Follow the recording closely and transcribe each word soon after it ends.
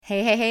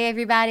Hey,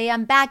 everybody.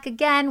 I'm back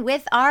again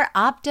with our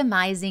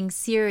optimizing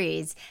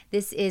series.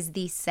 This is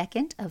the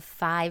second of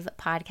 5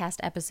 podcast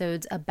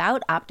episodes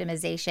about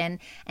optimization.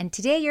 And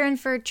today you're in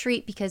for a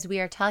treat because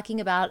we are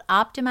talking about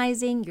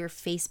optimizing your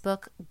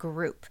Facebook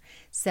group.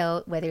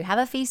 So whether you have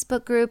a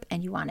Facebook group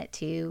and you want it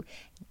to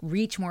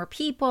reach more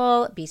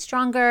people, be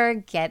stronger,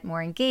 get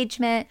more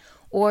engagement,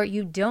 or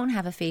you don't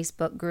have a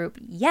Facebook group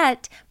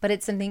yet, but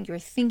it's something you're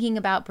thinking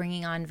about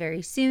bringing on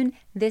very soon,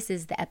 this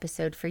is the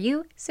episode for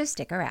you, so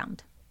stick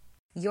around.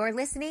 You're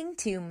listening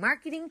to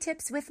Marketing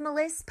Tips with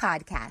Melissa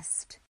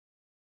podcast.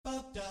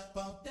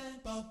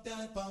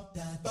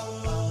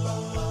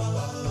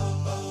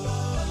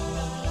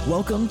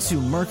 Welcome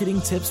to Marketing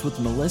Tips with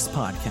Melissa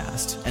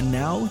podcast. And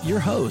now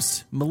your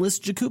host,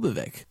 Melissa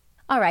Jakubovic.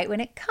 All right,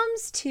 when it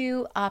comes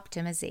to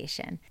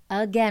optimization,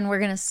 again, we're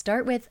going to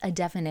start with a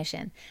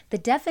definition. The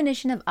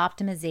definition of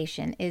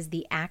optimization is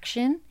the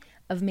action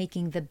of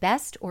making the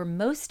best or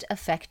most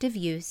effective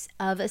use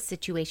of a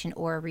situation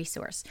or a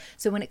resource.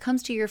 So when it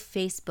comes to your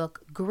Facebook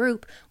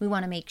group, we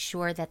want to make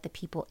sure that the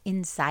people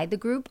inside the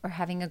group are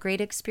having a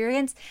great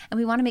experience, and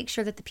we want to make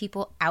sure that the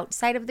people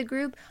outside of the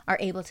group are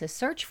able to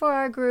search for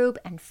our group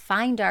and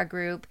find our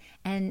group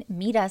and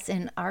meet us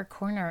in our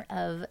corner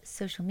of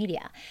social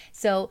media.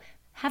 So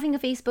having a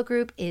Facebook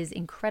group is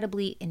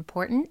incredibly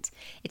important.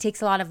 It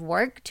takes a lot of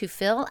work to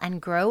fill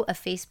and grow a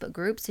Facebook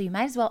group, so you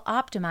might as well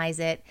optimize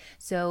it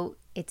so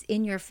it's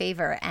in your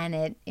favor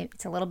and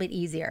it's a little bit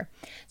easier.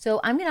 So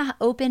I'm going to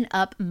open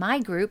up my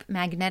group,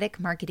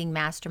 Magnetic Marketing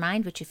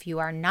Mastermind, which if you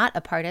are not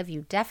a part of,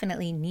 you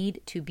definitely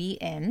need to be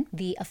in.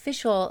 The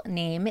official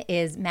name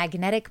is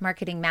Magnetic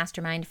Marketing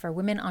Mastermind for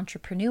women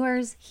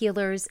entrepreneurs,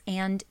 healers,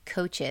 and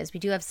coaches. We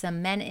do have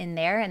some men in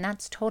there, and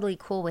that's totally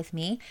cool with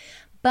me.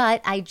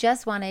 But I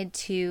just wanted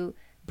to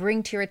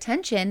bring to your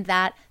attention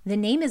that the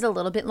name is a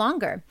little bit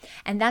longer.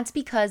 And that's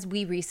because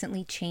we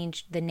recently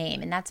changed the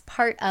name. And that's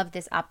part of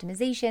this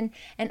optimization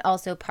and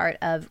also part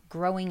of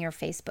growing your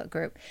Facebook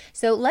group.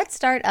 So let's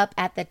start up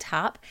at the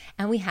top,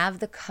 and we have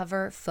the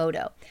cover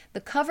photo.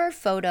 The cover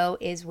photo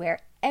is where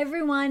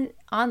everyone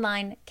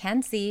online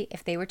can see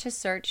if they were to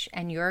search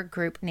and your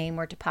group name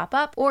were to pop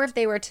up, or if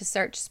they were to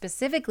search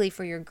specifically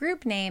for your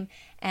group name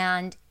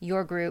and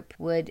your group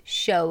would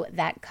show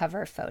that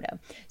cover photo.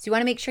 So you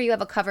want to make sure you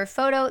have a cover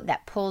photo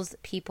that pulls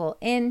people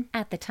in.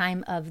 At the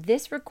time of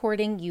this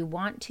recording, you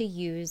want to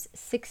use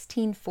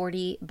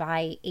 1640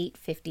 by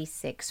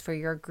 856 for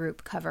your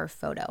group cover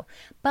photo.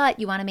 But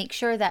you want to make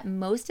sure that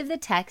most of the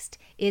text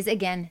is,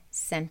 again,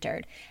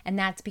 centered. And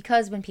that's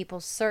because when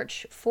people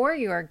search for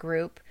your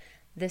group,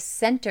 the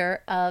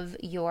center of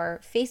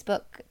your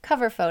Facebook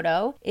cover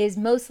photo is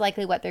most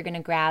likely what they're going to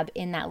grab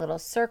in that little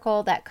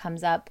circle that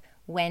comes up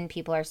when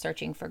people are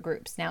searching for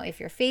groups. Now, if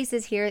your face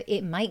is here,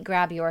 it might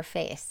grab your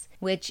face,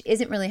 which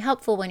isn't really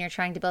helpful when you're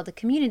trying to build a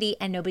community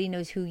and nobody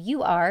knows who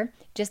you are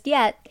just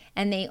yet,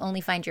 and they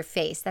only find your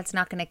face. That's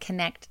not going to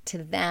connect to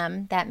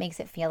them. That makes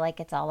it feel like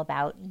it's all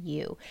about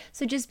you.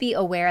 So just be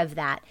aware of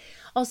that.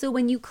 Also,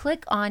 when you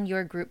click on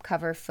your group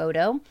cover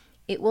photo,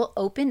 it will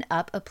open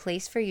up a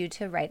place for you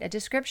to write a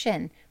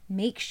description.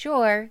 Make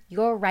sure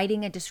you're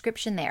writing a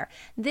description there.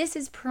 This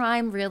is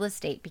prime real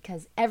estate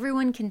because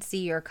everyone can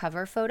see your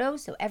cover photo,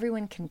 so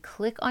everyone can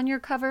click on your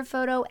cover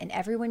photo and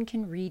everyone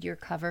can read your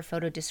cover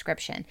photo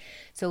description.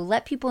 So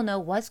let people know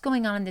what's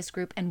going on in this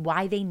group and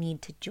why they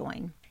need to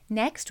join.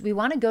 Next, we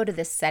want to go to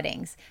the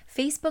settings.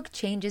 Facebook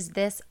changes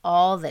this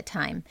all the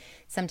time.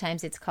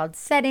 Sometimes it's called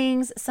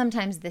settings.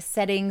 Sometimes the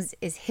settings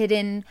is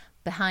hidden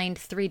behind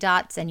 3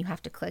 dots and you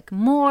have to click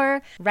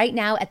more. Right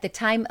now, at the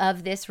time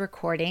of this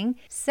recording,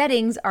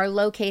 settings are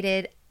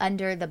located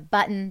under the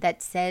button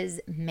that says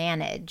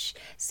manage.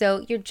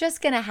 So you're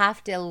just going to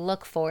have to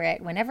look for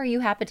it. Whenever you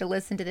happen to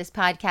listen to this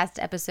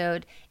podcast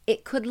episode,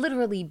 it could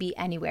literally be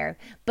anywhere,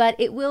 but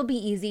it will be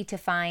easy to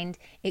find.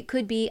 It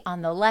could be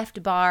on the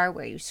left bar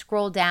where you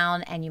scroll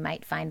down and you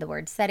might find the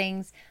word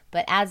settings.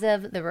 But as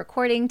of the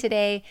recording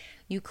today,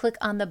 you click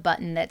on the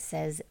button that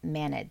says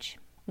manage.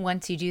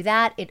 Once you do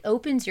that, it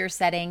opens your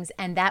settings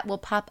and that will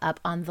pop up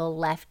on the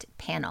left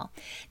panel.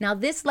 Now,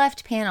 this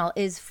left panel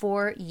is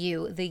for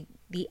you, the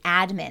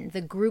admin,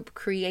 the group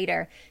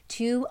creator,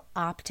 to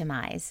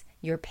optimize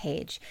your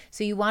page.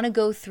 So you want to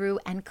go through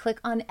and click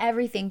on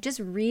everything. Just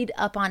read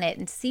up on it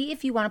and see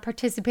if you want to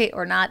participate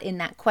or not in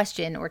that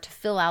question or to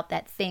fill out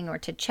that thing or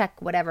to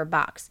check whatever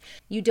box.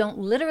 You don't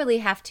literally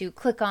have to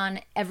click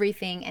on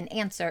everything and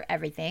answer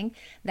everything.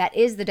 That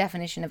is the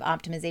definition of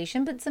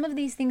optimization, but some of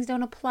these things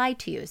don't apply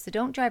to you. So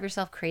don't drive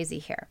yourself crazy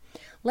here.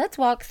 Let's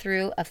walk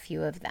through a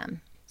few of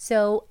them.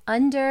 So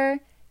under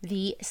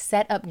the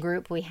setup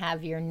group, we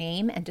have your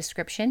name and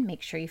description.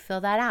 Make sure you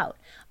fill that out.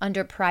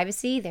 Under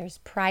privacy, there's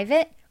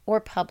private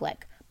or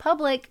public.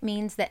 Public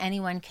means that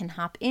anyone can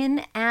hop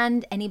in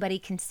and anybody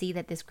can see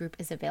that this group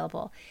is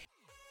available.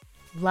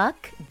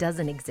 Luck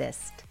doesn't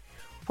exist.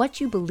 What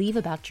you believe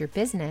about your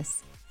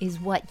business is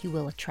what you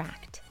will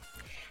attract.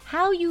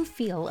 How you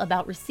feel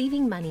about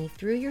receiving money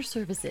through your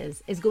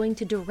services is going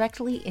to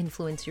directly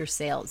influence your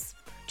sales.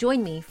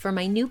 Join me for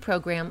my new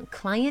program,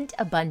 Client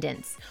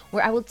Abundance,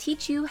 where I will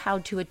teach you how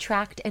to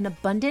attract an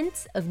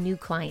abundance of new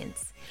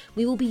clients.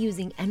 We will be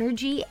using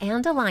energy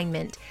and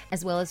alignment,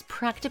 as well as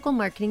practical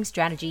marketing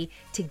strategy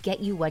to get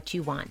you what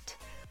you want.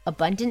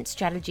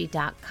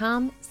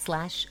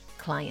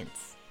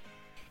 abundancestrategy.com/clients.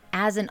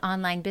 As an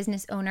online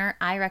business owner,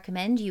 I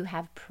recommend you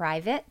have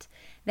private.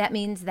 That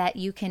means that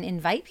you can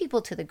invite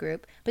people to the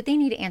group, but they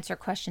need to answer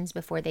questions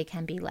before they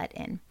can be let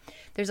in.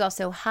 There's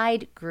also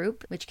hide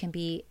group, which can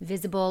be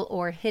visible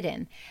or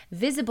hidden.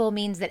 Visible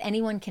means that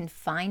anyone can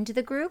find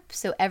the group,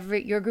 so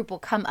your group will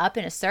come up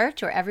in a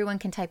search or everyone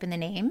can type in the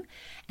name.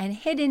 And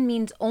hidden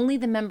means only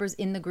the members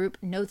in the group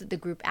know that the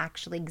group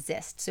actually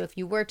exists. So if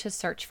you were to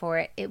search for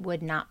it, it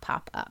would not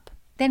pop up.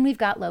 Then we've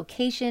got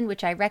location,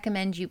 which I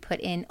recommend you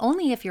put in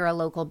only if you're a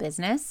local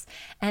business.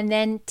 And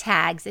then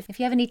tags. If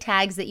you have any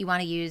tags that you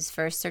want to use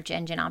for search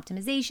engine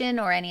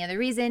optimization or any other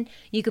reason,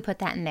 you could put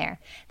that in there.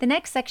 The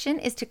next section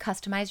is to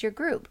customize your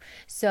group.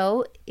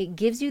 So it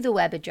gives you the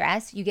web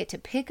address. You get to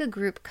pick a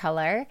group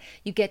color.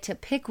 You get to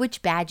pick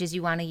which badges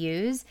you want to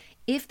use.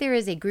 If there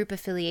is a group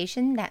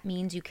affiliation, that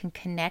means you can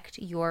connect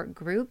your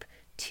group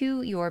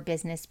to your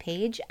business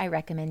page. I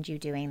recommend you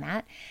doing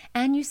that.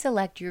 And you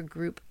select your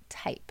group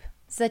type,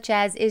 such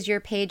as is your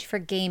page for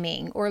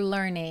gaming or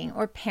learning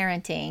or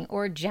parenting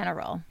or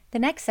general. The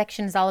next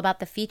section is all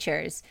about the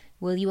features.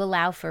 Will you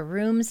allow for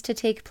rooms to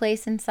take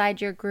place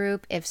inside your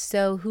group? If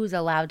so, who's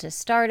allowed to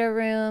start a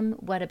room?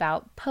 What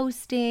about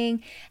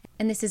posting?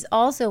 And this is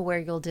also where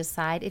you'll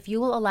decide if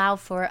you will allow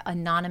for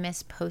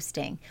anonymous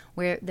posting,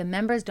 where the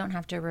members don't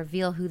have to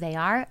reveal who they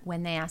are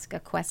when they ask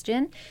a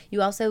question.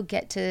 You also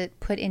get to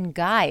put in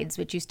guides,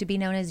 which used to be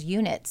known as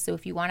units. So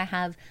if you want to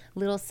have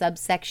little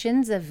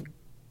subsections of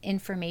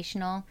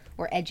informational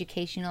or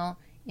educational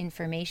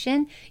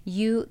information,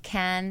 you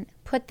can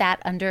put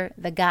that under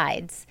the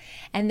guides.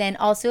 And then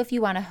also if you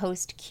want to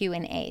host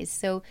Q&As.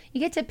 So you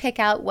get to pick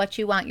out what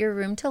you want your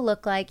room to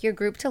look like, your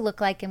group to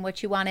look like, and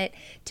what you want it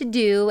to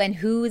do and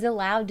who's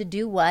allowed to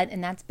do what.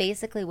 And that's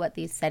basically what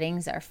these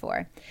settings are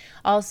for.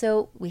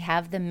 Also, we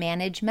have the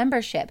manage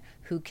membership.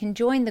 Who can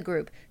join the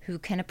group? Who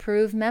can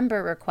approve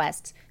member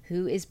requests?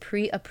 Who is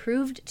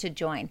pre-approved to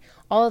join?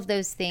 All of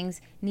those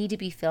things need to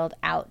be filled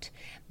out.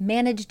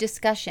 Manage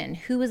discussion.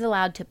 Who is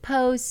allowed to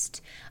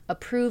post?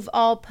 Approve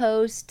all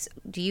posts.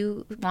 Do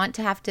you want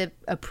to have to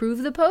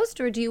approve the post,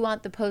 or do you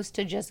want the post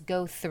to just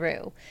go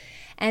through?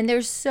 And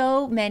there's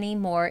so many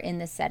more in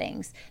the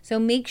settings. So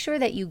make sure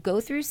that you go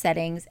through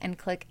settings and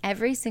click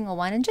every single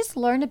one and just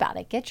learn about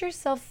it. Get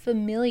yourself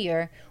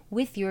familiar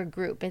with your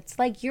group. It's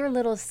like your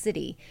little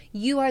city.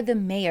 You are the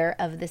mayor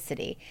of the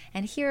city,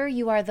 and here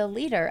you are the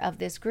leader of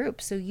this group.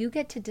 So you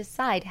get to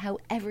decide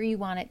however you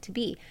want it to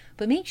be,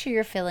 but make sure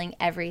you're filling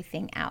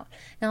everything out.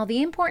 Now,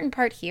 the important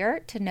part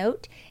here to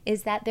note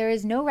is that there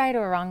is no right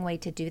or wrong way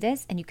to do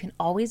this, and you can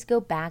always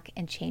go back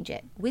and change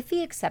it, with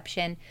the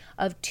exception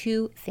of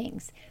two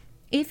things.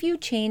 If you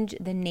change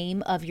the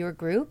name of your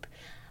group,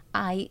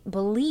 I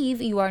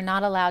believe you are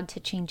not allowed to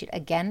change it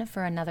again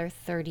for another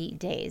 30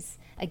 days.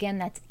 Again,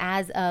 that's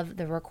as of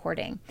the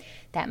recording.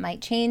 That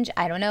might change,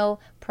 I don't know,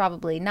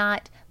 probably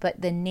not, but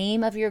the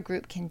name of your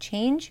group can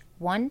change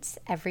once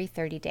every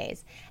 30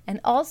 days. And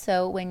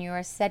also, when you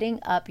are setting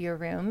up your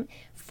room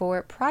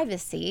for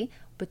privacy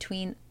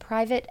between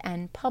private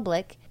and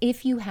public,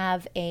 if you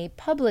have a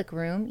public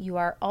room, you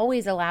are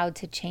always allowed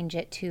to change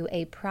it to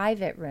a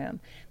private room.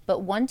 But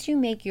once you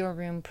make your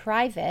room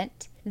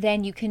private,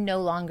 then you can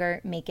no longer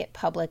make it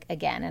public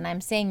again. And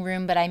I'm saying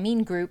room, but I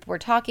mean group. We're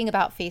talking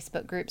about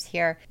Facebook groups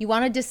here. You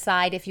want to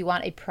decide if you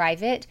want a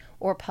private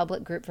or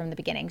public group from the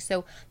beginning.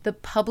 So the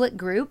public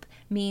group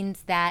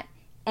means that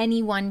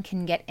anyone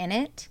can get in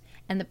it,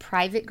 and the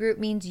private group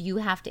means you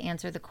have to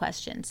answer the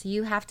question. So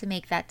you have to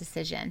make that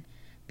decision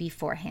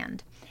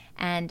beforehand.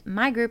 And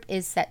my group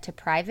is set to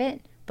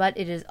private, but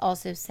it is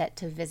also set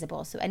to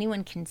visible. So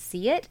anyone can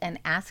see it and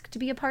ask to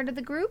be a part of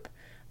the group,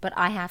 but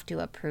I have to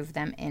approve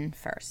them in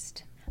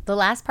first. The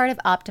last part of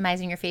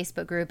optimizing your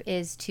Facebook group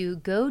is to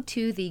go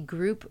to the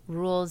group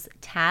rules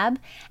tab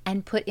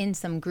and put in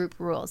some group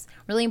rules.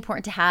 Really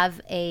important to have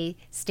a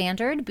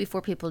standard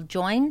before people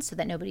join so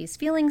that nobody's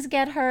feelings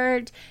get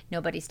hurt,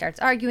 nobody starts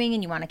arguing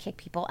and you want to kick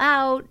people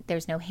out,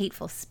 there's no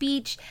hateful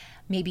speech.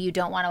 Maybe you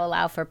don't want to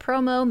allow for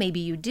promo,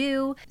 maybe you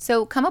do.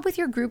 So come up with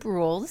your group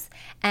rules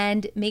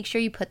and make sure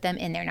you put them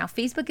in there. Now,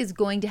 Facebook is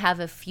going to have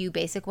a few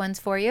basic ones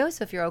for you,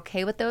 so if you're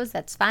okay with those,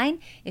 that's fine.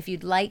 If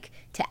you'd like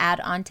to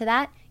add on to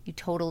that, you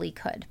totally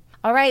could.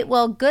 All right,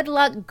 well, good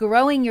luck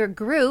growing your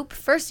group.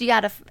 First, you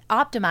got to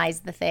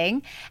optimize the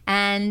thing.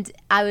 And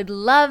I would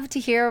love to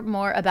hear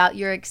more about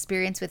your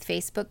experience with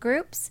Facebook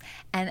groups,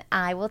 and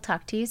I will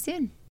talk to you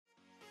soon.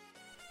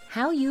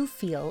 How you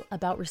feel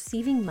about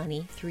receiving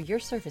money through your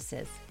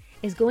services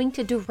is going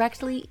to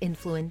directly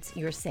influence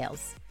your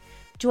sales.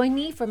 Join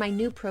me for my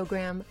new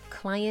program,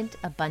 Client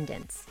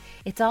Abundance.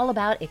 It's all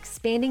about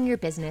expanding your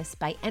business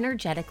by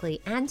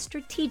energetically and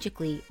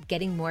strategically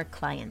getting more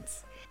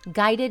clients.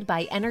 Guided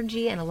by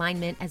energy and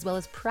alignment, as well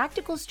as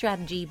practical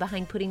strategy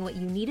behind putting what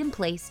you need in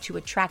place to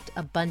attract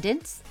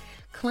abundance,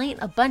 Client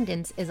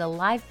Abundance is a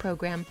live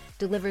program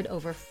delivered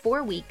over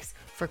 4 weeks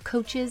for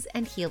coaches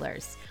and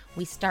healers.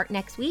 We start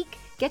next week.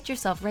 Get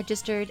yourself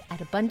registered at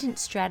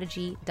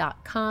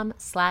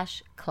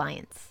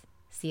abundantstrategy.com/clients.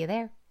 See you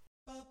there.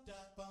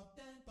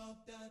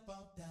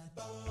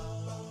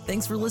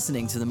 Thanks for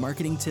listening to the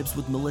Marketing Tips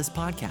with Melissa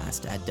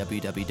podcast at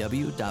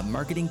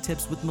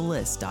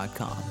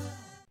www.marketingtipswithmelissa.com.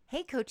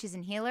 Hey, coaches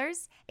and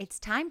healers, it's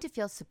time to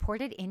feel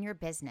supported in your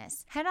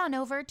business. Head on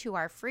over to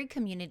our free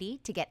community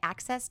to get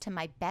access to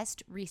my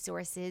best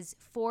resources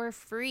for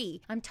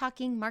free. I'm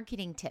talking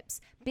marketing tips,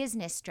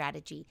 business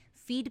strategy,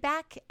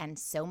 feedback, and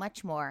so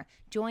much more.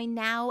 Join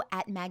now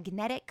at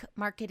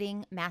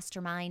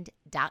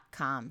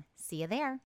magneticmarketingmastermind.com. See you there.